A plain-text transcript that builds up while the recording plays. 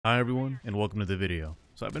Hi everyone, and welcome to the video.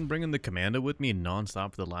 So I've been bringing the Commando with me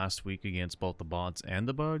non-stop for the last week against both the bots and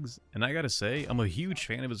the bugs, and I gotta say, I'm a huge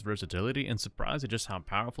fan of its versatility and surprised at just how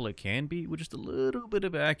powerful it can be with just a little bit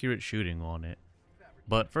of accurate shooting on it.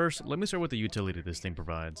 But first, let me start with the utility this thing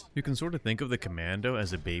provides. You can sort of think of the Commando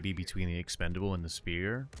as a baby between the expendable and the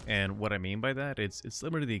spear, and what I mean by that, it's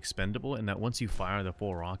similar to the expendable in that once you fire the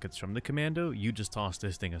 4 rockets from the Commando, you just toss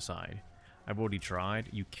this thing aside. I've already tried.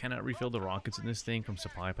 You cannot refill the rockets in this thing from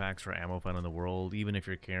supply packs or ammo found in the world. Even if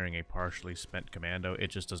you're carrying a partially spent Commando, it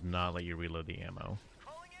just does not let you reload the ammo.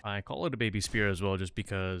 I call it a baby spear as well just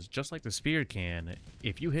because, just like the spear can,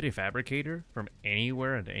 if you hit a fabricator from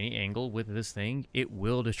anywhere at any angle with this thing, it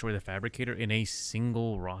will destroy the fabricator in a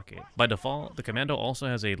single rocket. By default, the Commando also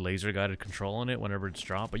has a laser guided control on it whenever it's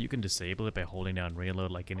dropped, but you can disable it by holding down reload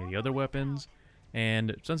like any of the other weapons.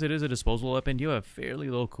 And since it is a disposable weapon, you have a fairly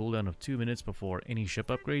low cooldown of 2 minutes before any ship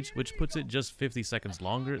upgrades, which puts it just 50 seconds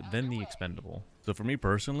longer than the expendable. So for me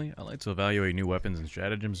personally, I like to evaluate new weapons and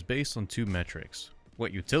stratagems based on 2 metrics: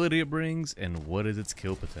 what utility it brings and what is its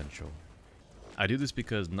kill potential. I do this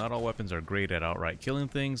because not all weapons are great at outright killing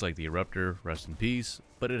things like the Eruptor, rest in peace,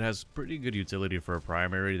 but it has pretty good utility for a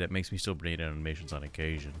primary that makes me still bring animations on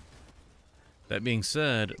occasion. That being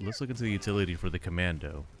said, let's look into the utility for the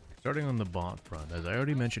Commando. Starting on the bot front, as I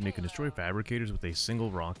already mentioned, it can destroy fabricators with a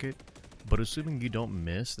single rocket, but assuming you don't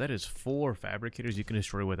miss, that is 4 fabricators you can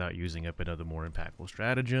destroy without using up another more impactful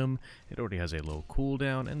stratagem. It already has a low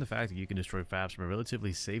cooldown, and the fact that you can destroy fabs from a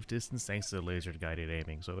relatively safe distance thanks to the laser guided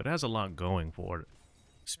aiming, so it has a lot going for it.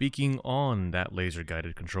 Speaking on that laser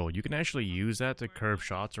guided control, you can actually use that to curve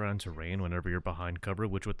shots around terrain whenever you're behind cover,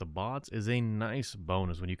 which with the bots is a nice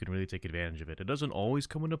bonus when you can really take advantage of it. It doesn't always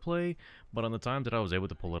come into play, but on the times that I was able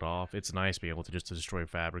to pull it off, it's nice to be able to just destroy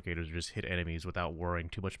fabricators or just hit enemies without worrying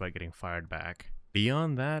too much about getting fired back.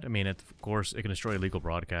 Beyond that, I mean, of course, it can destroy illegal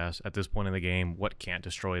broadcasts. At this point in the game, what can't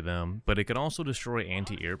destroy them? But it can also destroy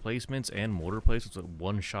anti-air placements and mortar placements with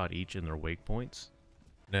 1 shot each in their wake points.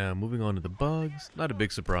 Now, moving on to the bugs, not a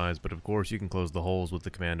big surprise, but of course you can close the holes with the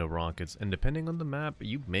Commando rockets, and depending on the map,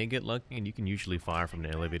 you may get lucky and you can usually fire from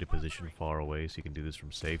an elevated position far away, so you can do this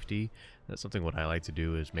from safety. That's something what I like to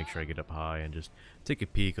do is make sure I get up high and just take a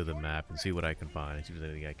peek of the map and see what I can find, and see if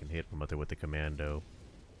there's anything I can hit from up there with the Commando.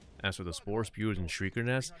 As for the Spore Spewers and Shrieker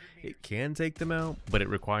Nest, it can take them out, but it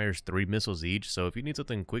requires 3 missiles each, so if you need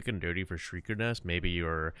something quick and dirty for Shrieker Nest, maybe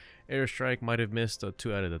your airstrike might have missed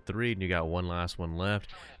 2 out of the 3 and you got one last one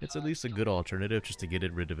left, it's at least a good alternative just to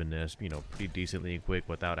get rid of a nest, you know, pretty decently and quick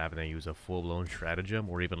without having to use a full-blown stratagem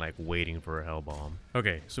or even like waiting for a hell bomb.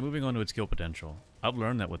 Okay, so moving on to its kill potential. I've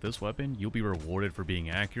learned that with this weapon, you'll be rewarded for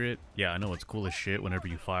being accurate. Yeah, I know it's cool as shit whenever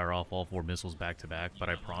you fire off all 4 missiles back to back, but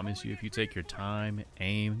I promise you if you take your time,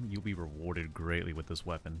 aim, you'll be rewarded greatly with this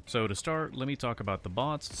weapon. So to start, let me talk about the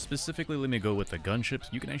bots. Specifically, let me go with the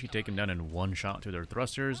gunships. You can actually take them down in 1 shot through their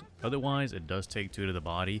thrusters. Otherwise, it does take 2 to the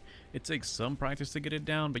body. It takes some practice to get it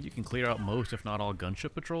down, but you can clear out most, if not all,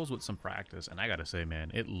 gunship patrols with some practice. And I gotta say,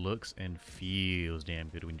 man, it looks and feels damn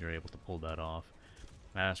good when you're able to pull that off.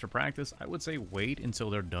 As for practice, I would say wait until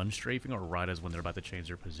they're done strafing or right as when they're about to change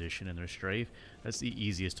their position in their strafe. That's the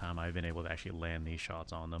easiest time I've been able to actually land these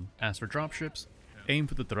shots on them. As for dropships, aim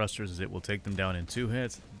for the thrusters as it will take them down in 2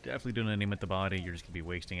 hits. Definitely do not aim at the body, you're just going to be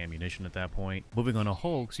wasting ammunition at that point. Moving on to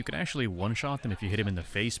hulks, you can actually one-shot them if you hit them in the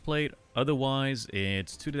faceplate. Otherwise,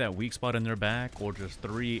 it's 2 to that weak spot in their back or just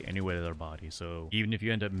 3 anywhere to their body. So even if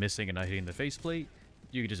you end up missing and not hitting the faceplate,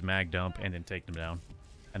 you can just mag dump and then take them down.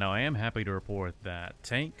 And now I am happy to report that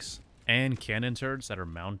tanks and cannon turrets that are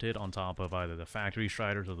mounted on top of either the factory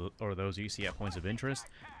striders or those you see at points of interest,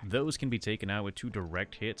 those can be taken out with 2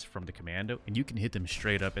 direct hits from the Commando, and you can hit them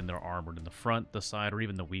straight up in their armor in the front, the side, or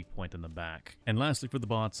even the weak point in the back. And lastly for the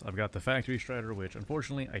bots, I've got the factory strider, which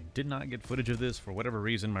unfortunately I did not get footage of this. For whatever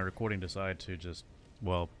reason, my recording decided to just,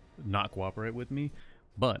 well, not cooperate with me,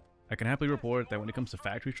 but I can happily report that when it comes to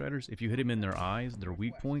factory striders, if you hit them in their eyes, their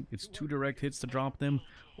weak point, it's 2 direct hits to drop them,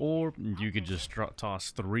 or you could just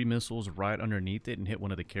toss 3 missiles right underneath it and hit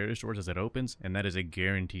one of the carrier stores as it opens, and that is a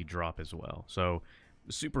guaranteed drop as well. So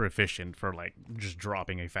super efficient for like just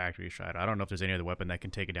dropping a factory strider. I don't know if there's any other weapon that can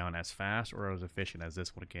take it down as fast or as efficient as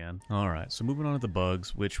this one can. Alright, so moving on to the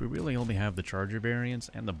bugs, which we really only have the Charger variants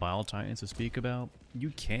and the Bile Titans to speak about. You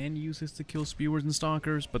can use this to kill spewers and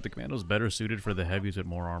stalkers, but the Commando's better suited for the heavies with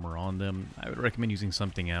more armor on them. I would recommend using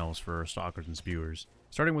something else for stalkers and spewers.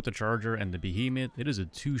 Starting with the Charger and the Behemoth, it is a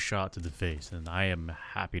 2-shot to the face, and I am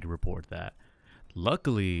happy to report that.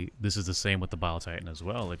 Luckily, this is the same with the Bile Titan as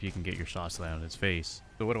well, if you can get your shots to land on its face.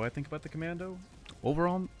 So what do I think about the Commando?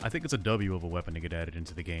 Overall, I think it's a W of a weapon to get added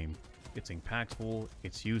into the game. it's impactful,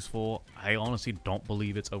 it's useful. I honestly don't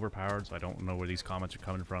believe it's overpowered, so I don't know where these comments are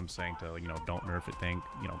coming from saying to, you know, don't nerf it thing.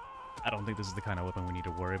 You know, I don't think this is the kind of weapon we need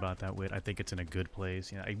to worry about that with. I think it's in a good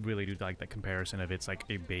place. You know, I really do like that comparison of it's like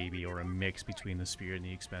a baby or a mix between the spear and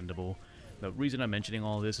the expendable. The reason I'm mentioning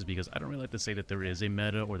all this is because I don't really like to say that there is a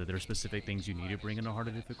meta or that there are specific things you need to bring into harder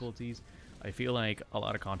difficulties. I feel like a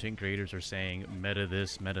lot of content creators are saying meta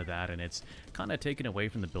this, meta that, and it's kind of taken away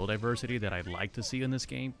from the build diversity that I'd like to see in this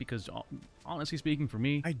game because, honestly speaking, for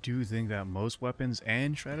me, I do think that most weapons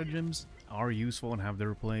and stratagems are useful and have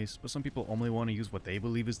their place, but some people only want to use what they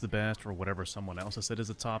believe is the best or whatever someone else has said is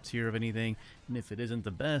the top tier of anything, and if it isn't the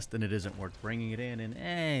best, then it isn't worth bringing it in, and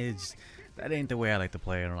that ain't the way I like to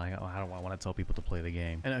play it, or like, how do I want to tell people to play the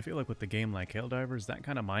game? And I feel like with the game like Helldivers, that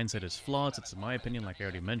kind of mindset is flawed. It's in my opinion, like I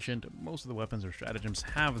already mentioned, most of the weapons or stratagems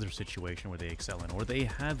have their situation where they excel in, or they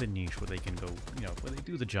have a niche where they can go, you know, where they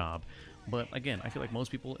do the job. But again, I feel like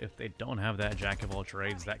most people, if they don't have that jack of all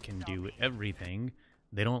trades that can do everything,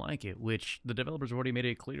 they don't like it, which the developers already made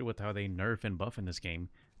it clear with how they nerf and buff in this game.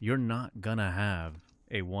 You're not gonna have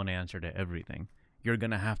a one answer to everything. You're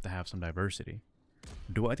gonna have to have some diversity.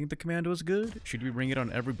 Do I think the Commando is good? Should we bring it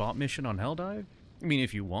on every bot mission on Helldive? I mean,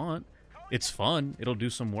 if you want. It's fun, it'll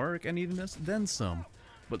do some work, and even then some.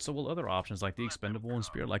 But so will other options like the expendable and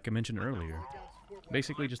spear like I mentioned earlier.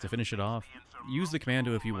 Basically, just to finish it off, use the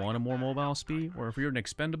Commando if you want a more mobile speed, or if you're an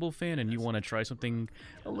expendable fan and you want to try something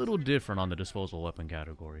a little different on the disposable weapon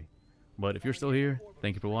category. But if you're still here,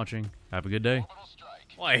 thank you for watching. Have a good day.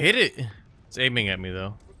 Oh, I hit it! It's aiming at me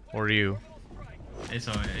though. Or you. It's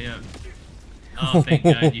alright, yeah. Oh, thank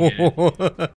God you hit it.